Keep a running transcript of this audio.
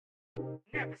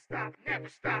never stop, never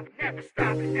stop, never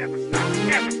stop, never stop,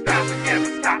 never stop,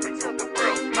 never stop until the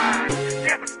world's mine.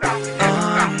 Never stop, never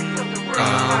stop until the world's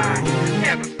mine.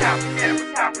 Never stop, never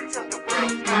stop until the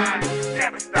world's mine.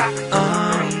 Never stop until the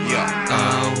world's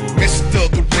mine. Mr.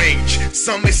 The Range,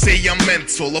 some may say I'm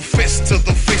mental. A fist to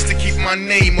the face to keep my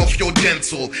name off your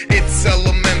dental. It's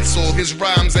elemental, his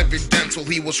rhymes evidential.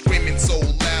 He was screaming so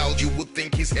loud you would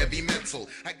think he's heavy mental.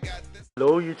 I got this.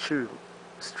 Hello YouTube,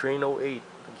 Strain 08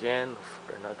 again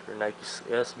for another Nike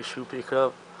SB shoe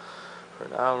pickup. For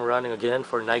now I'm running again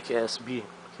for Nike SB.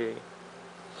 Okay,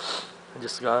 I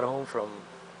just got home from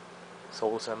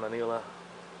Seoul, Manila,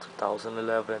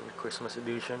 2011 Christmas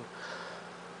edition.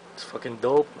 It's fucking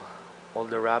dope. All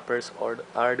the rappers or the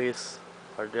artists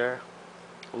are there,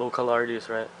 local artists,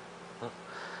 right?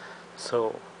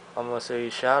 So I'm gonna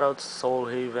say shout out to Soul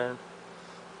Haven,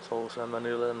 Seoul,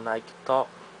 Manila, Nike Talk,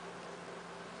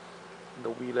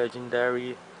 the We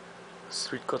Legendary,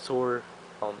 Street Couture,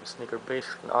 Sneaker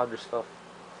Base, and other stuff.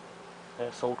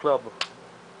 And Soul Club.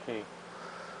 Okay,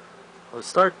 let's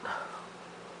start.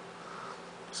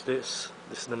 What's this?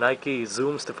 This is the Nike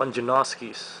Zoom Stefan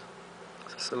Janoski's.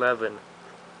 This is 11.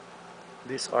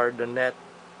 These are the net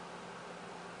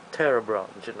Terra Brown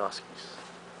Janoskis.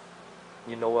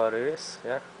 You know what it is,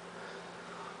 yeah?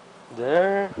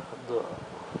 They're the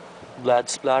blood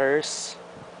splatters.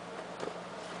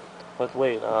 But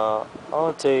wait, I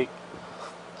want to take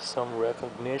some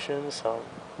recognition, some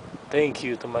thank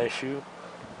you to my shoe,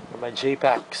 or my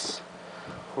JPacks,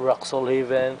 who rock Soul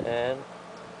Haven, and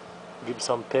give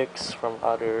some pics from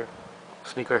other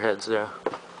sneakerheads there.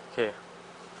 Okay,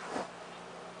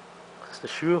 that's the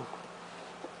shoe.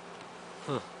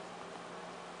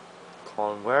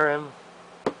 Can't wear them.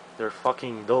 They're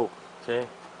fucking dope. Okay,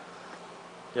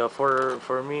 yeah,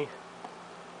 for me,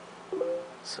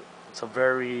 it's a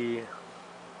very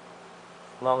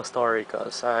long story,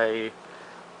 cause I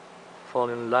fall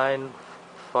in line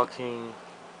fucking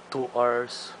 2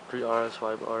 hours, 3 hours,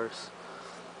 5 hours.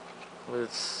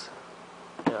 It's,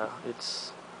 yeah,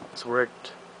 it's worth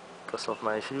because of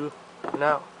my shoe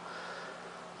now.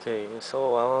 Okay,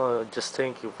 so I wanna just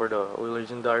thank you for the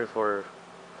Legendary for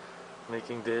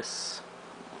making this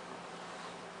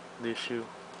shoe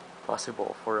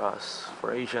possible for us,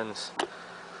 for Asians.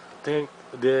 I think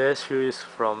this shoe is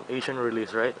from Asian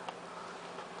release, right?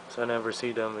 So I never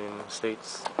see them in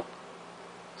States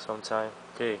sometime.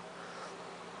 Okay,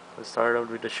 let's start out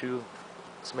with the shoe.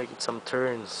 Let's make it some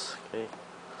turns. Okay,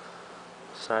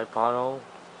 side panel,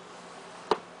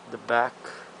 the back,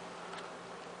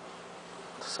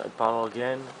 side panel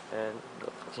again, and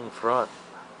the fucking front.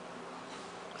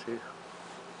 See,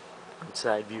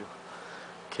 inside view.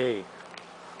 Okay,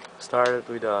 started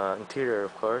with the interior,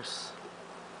 of course.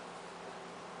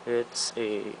 It's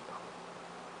a,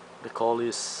 they call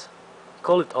it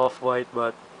off-white,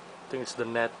 but I think it's the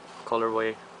net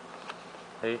colorway.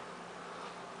 Okay,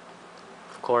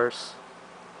 of course,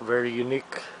 very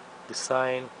unique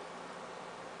design.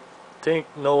 I think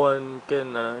no one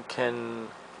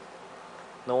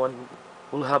no one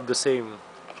will have the same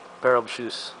pair of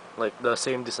shoes, like the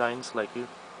same designs like you.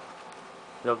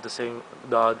 You have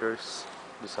the others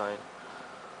design.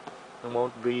 It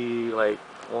won't be like,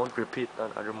 won't repeat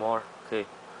another more. Okay,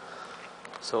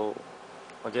 so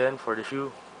again for the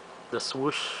shoe, the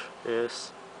swoosh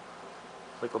is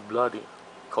like a bloody,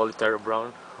 call it Terra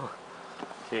Brown.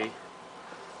 Okay,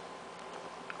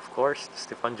 of course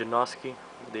Stefan Janoski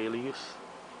daily use.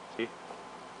 Okay,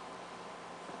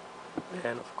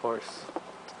 and of course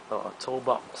toe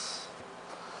box,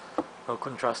 no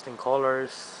contrasting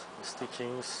colors, the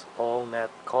stitchings all net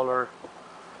color.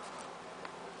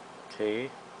 Okay,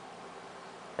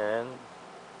 and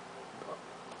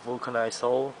vulcanized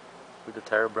sole with the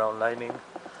Terra Brown lining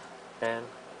and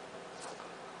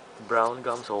the brown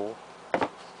gum sole.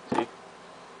 See?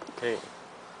 Okay,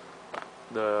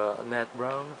 the net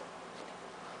brown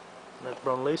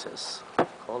laces,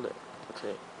 called it.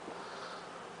 Okay,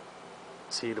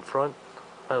 see the front,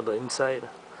 the inside.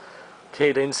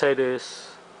 Okay, the inside is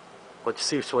what you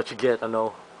see is what you get. I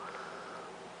know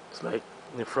it's like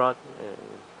in the front and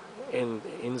in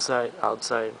the inside,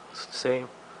 outside, it's the same.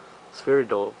 It's very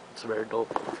dope. It's very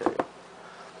dope. Okay,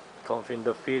 comfy in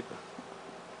the feet,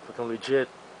 fucking legit.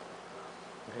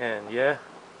 And yeah,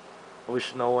 I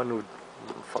wish no one would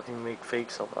fucking make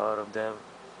fakes out of them.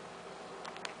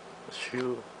 The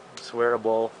shoe is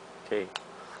wearable. Okay,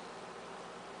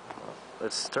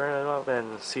 let's turn it up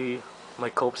and see my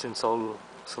copes in Seoul,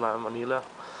 Manila.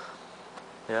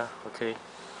 Yeah, okay.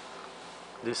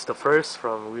 This is the first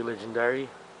from We Legendary,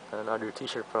 and another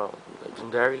t-shirt from We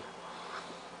Legendary.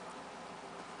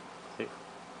 Okay.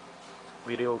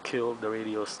 Video killed the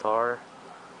radio star.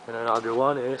 And another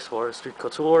one is for Street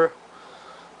Couture.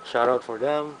 Shout out for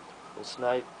them. This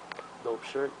night, dope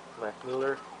shirt, Mac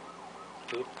Miller.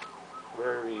 Okay.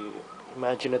 Very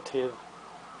imaginative.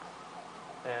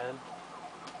 And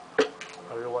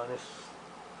another one is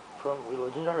from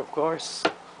Vineyard, of course.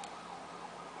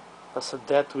 That's a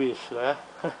death wish, eh?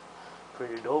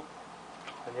 Pretty dope.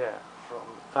 And yeah, from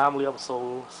Family of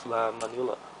Soul Slam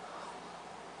Manila.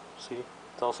 See,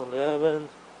 2011.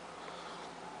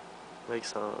 Make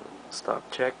some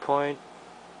stop checkpoint.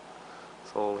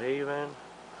 Soul Haven.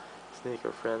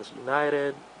 Sneaker Friends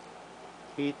United.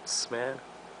 Heats, man.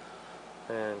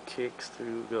 And Kicks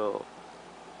Through Go.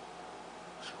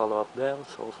 Just follow up them.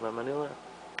 Soul Slam Manila.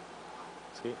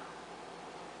 See?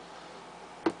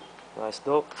 Nice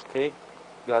dope. Okay.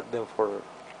 Got them for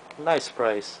a nice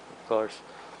price, of course.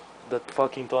 That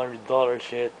fucking $200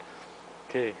 shit.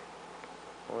 Okay.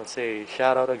 I want to say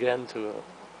shout out again to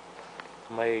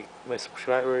my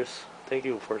subscribers. Thank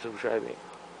you for subscribing.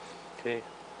 Okay.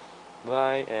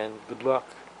 Bye and good luck.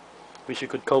 Wish you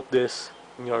could cope this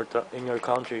in your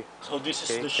country. So this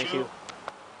is the shoe. Thank you.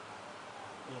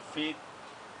 Your feet.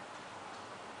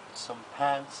 Some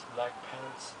pants, black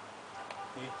pants.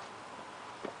 See?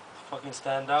 Fucking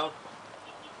stand out.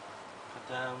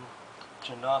 The damn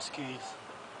Janoski's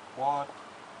want.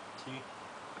 See?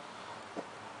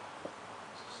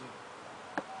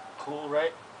 Cool,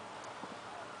 right?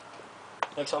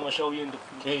 Next I'm gonna show you in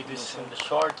the this in the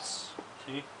shorts.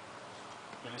 See?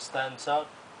 Really stands out.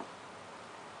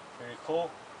 Very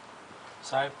cool.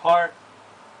 Side part.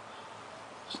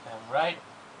 Stand right.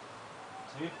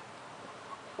 See?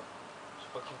 It's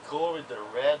fucking cool with the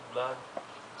red blood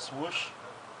swoosh.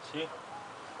 See?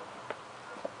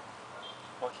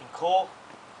 Fucking cool.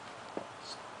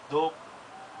 It's dope.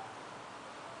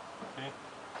 See?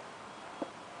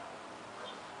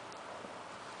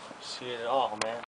 See it all, man.